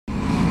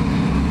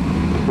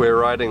We're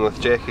riding with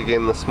Jack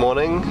again this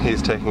morning.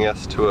 He's taking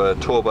us to a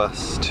tour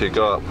bus to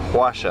go up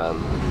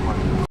Huashan.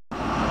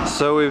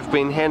 So we've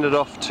been handed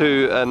off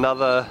to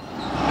another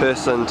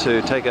person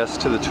to take us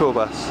to the tour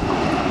bus.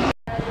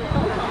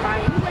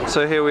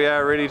 So here we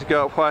are, ready to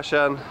go up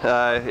Huashan.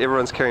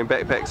 Everyone's carrying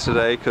backpacks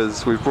today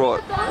because we've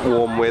brought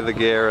warm weather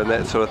gear and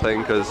that sort of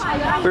thing, because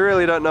we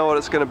really don't know what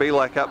it's going to be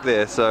like up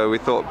there, so we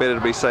thought better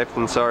to be safe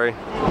than sorry.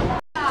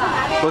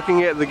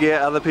 Looking at the gear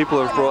other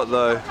people have brought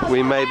though,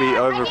 we may be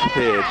over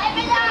prepared.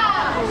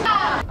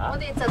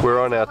 We're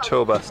on our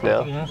tour bus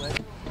now.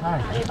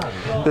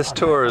 This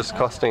tour is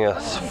costing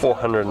us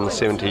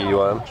 470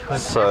 yuan,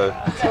 so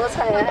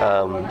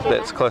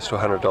that's close to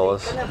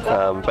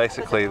 $100.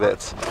 Basically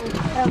that's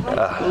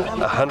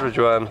 100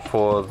 yuan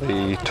for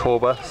the tour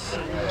bus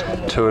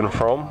to and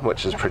from,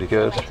 which is pretty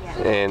good,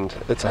 and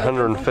it's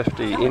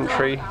 150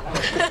 entry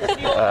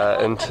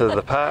into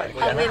the park,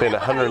 then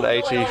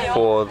 180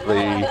 for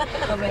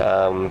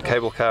the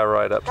cable car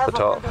ride up to the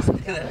top,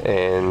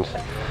 and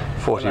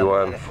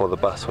 41 for the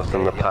bus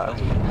within the park.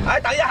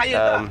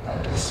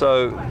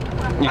 So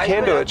you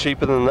can do it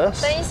cheaper than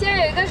this.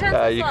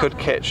 You could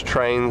catch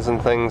trains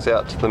and things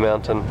out to the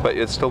mountain, but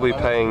you'd still be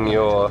paying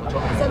your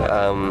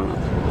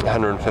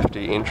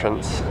 150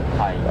 entrance.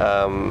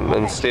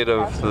 Instead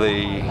of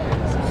the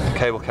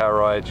cable car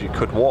ride, you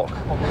could walk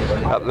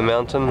up the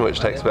mountain, which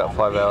takes about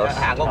 5 hours.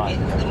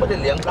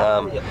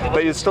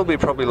 But you'd still be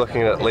probably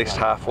looking at least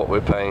half what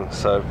we're paying,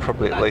 so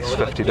probably at least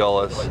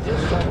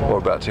 $50 or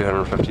about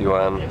 250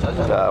 yuan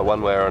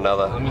one way or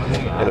another,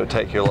 and it would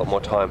take you a lot more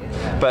time.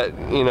 But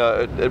you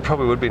know, it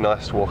probably would be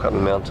nice to walk up the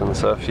mountain,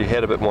 so if you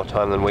had a bit more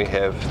time than we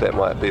have, that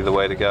might be the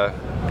way to go.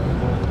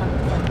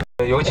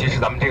 We're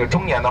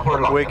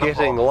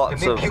getting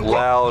lots of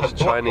loud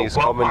Chinese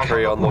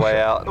commentary on the way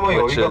out,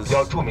 which is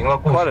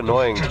quite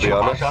annoying, to be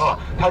honest.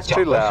 It's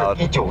too loud.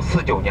 It's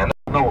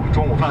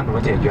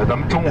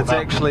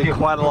actually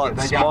quite a lot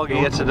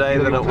smoggier today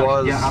than it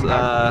was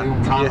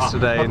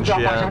yesterday in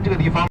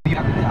Xi'an.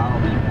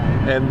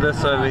 And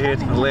this over here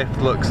to the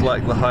left looks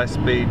like the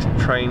high-speed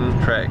train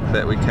track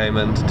that we came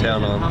into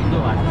town on.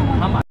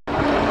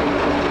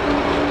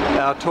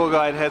 Our tour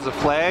guide has a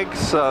flag,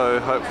 so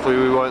hopefully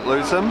we won't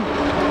lose him.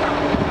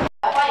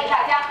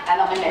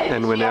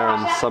 And we're now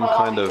in some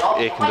kind of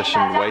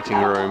air-conditioned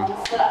waiting room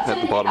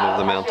at the bottom of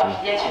the mountain.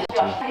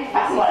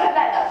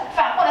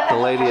 The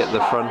lady at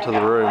the front of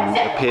the room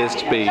appears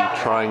to be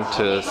trying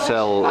to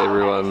sell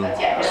everyone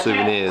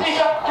souvenirs.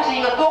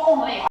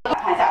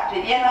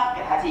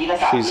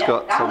 She's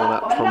got someone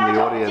up from the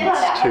audience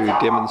to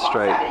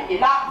demonstrate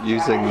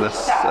using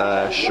this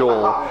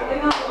shawl.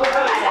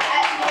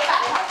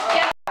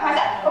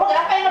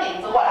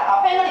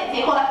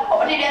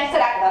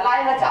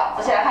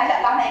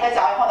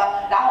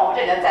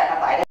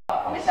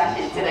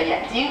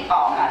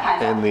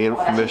 And the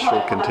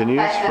infomercial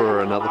continues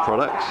for another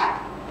product.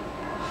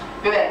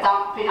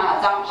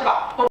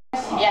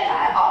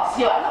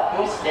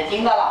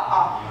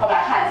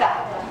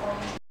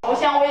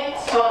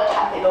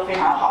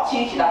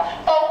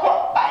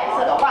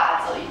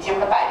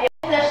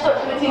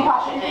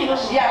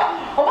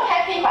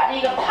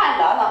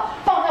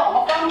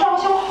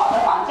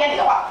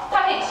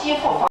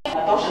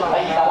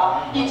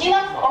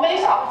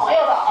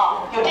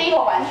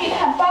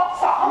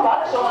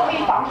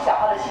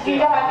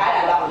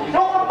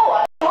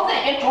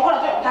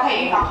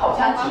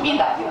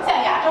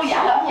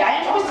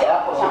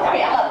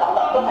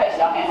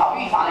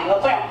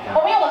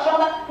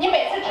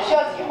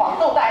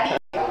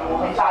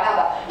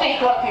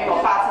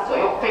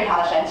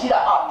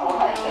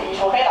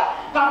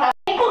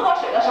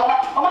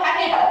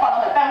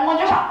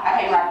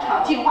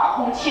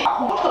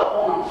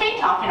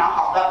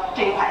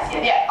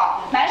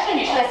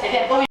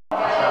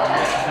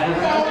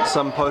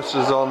 Some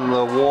posters on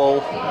the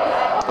wall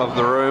of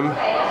the room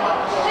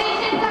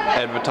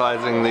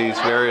advertising these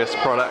various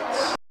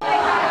products.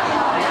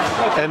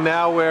 And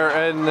now we're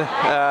in,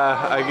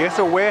 I guess,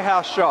 a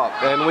warehouse shop,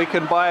 and we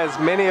can buy as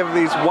many of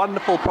these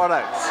wonderful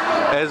products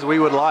as we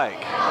would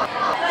like.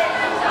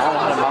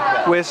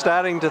 We're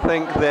starting to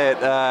think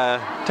that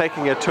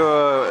taking a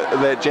tour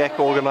that Jack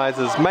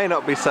organizes may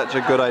not be such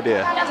a good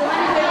idea.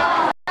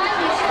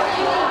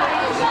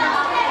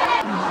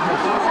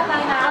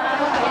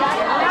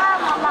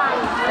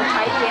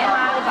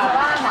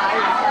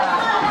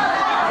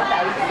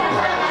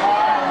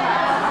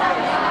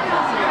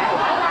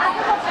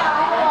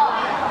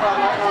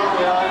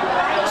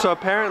 So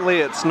apparently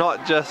it's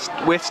not just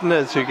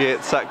Westerners who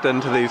get sucked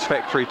into these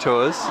factory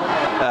tours,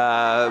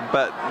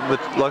 but the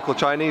local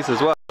Chinese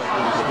as well.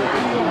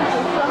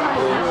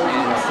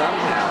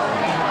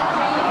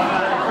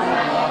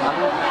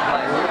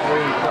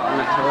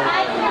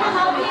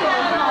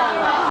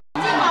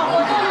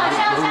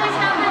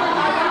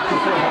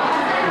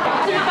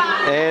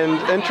 And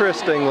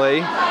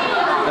interestingly,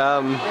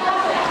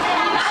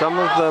 some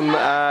of them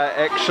are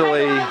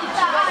actually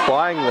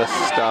buying this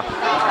stuff.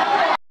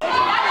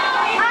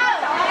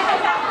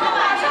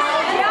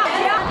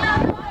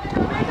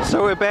 So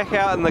So we're back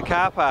out in the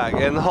car park,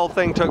 and the whole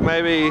thing took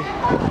maybe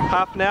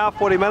half an hour,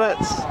 40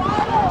 minutes.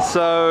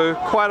 So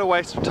quite a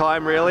waste of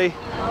time really.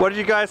 What did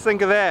you guys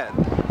think of that?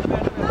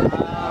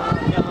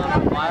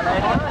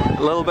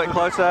 A little bit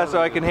closer so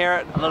I can hear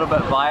it. A little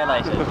bit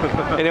violated.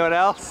 Anyone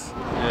else?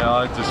 Yeah,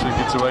 I just think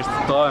it's a waste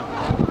of time.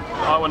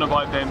 I want to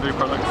buy bamboo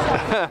products.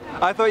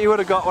 I thought you would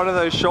have got one of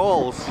those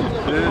shawls.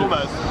 Yeah.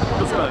 Almost.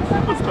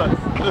 This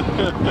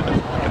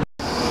close.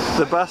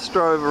 The bus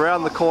drove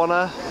around the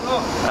corner,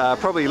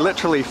 probably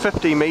literally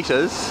 50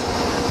 meters,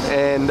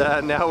 and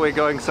now we're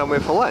going somewhere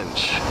for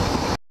lunch.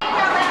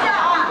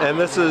 And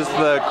this is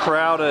the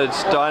crowded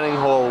dining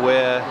hall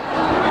where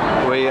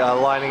we are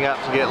lining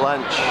up to get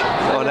lunch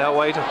on our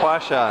way to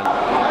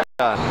Huashan.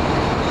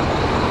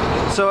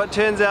 So it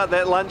turns out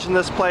that lunch in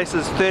this place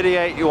is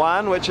 38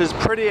 yuan, which is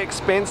pretty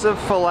expensive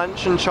for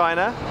lunch in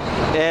China,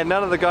 and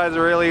none of the guys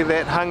are really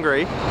that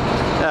hungry.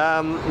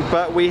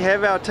 But we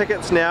have our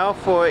tickets now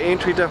for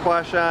entry to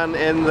Huashan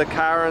and the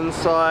car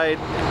inside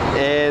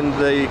and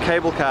the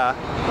cable car.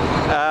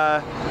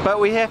 But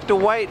we have to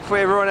wait for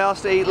everyone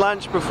else to eat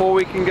lunch before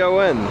we can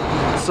go in.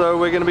 So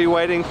we're going to be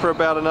waiting for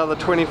about another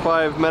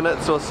 25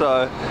 minutes or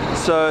so.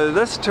 So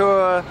this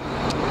tour,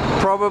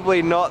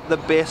 probably not the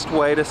best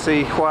way to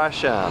see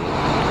Huashan.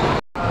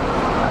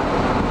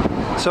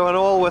 So in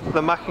all, with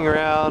the mucking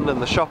around and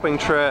the shopping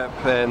trip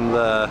and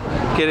the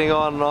getting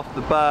on and off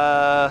the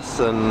bus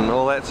and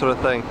all that sort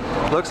of thing,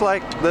 looks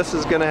like this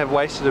is going to have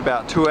wasted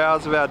about 2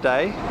 hours of our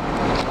day.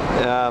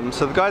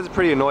 So the guys are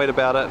pretty annoyed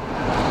about it.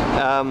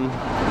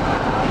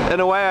 In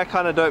a way, I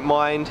kind of don't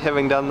mind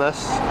having done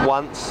this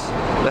once.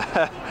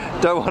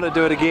 Don't want to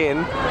do it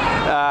again.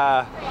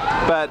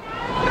 But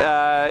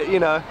you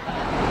know,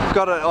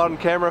 got it on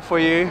camera for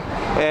you,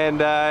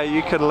 and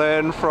you can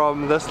learn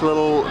from this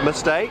little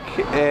mistake,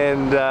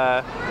 and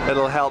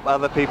it'll help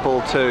other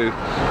people to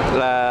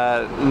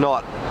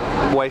not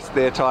waste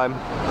their time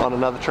on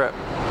another trip.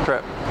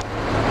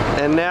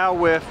 And now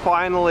we're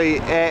finally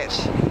at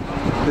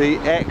the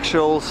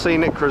actual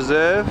scenic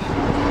reserve,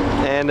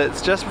 and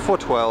it's just before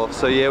 12,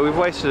 so yeah, we've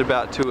wasted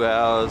about 2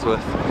 hours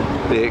with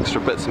the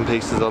extra bits and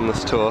pieces on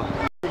this tour.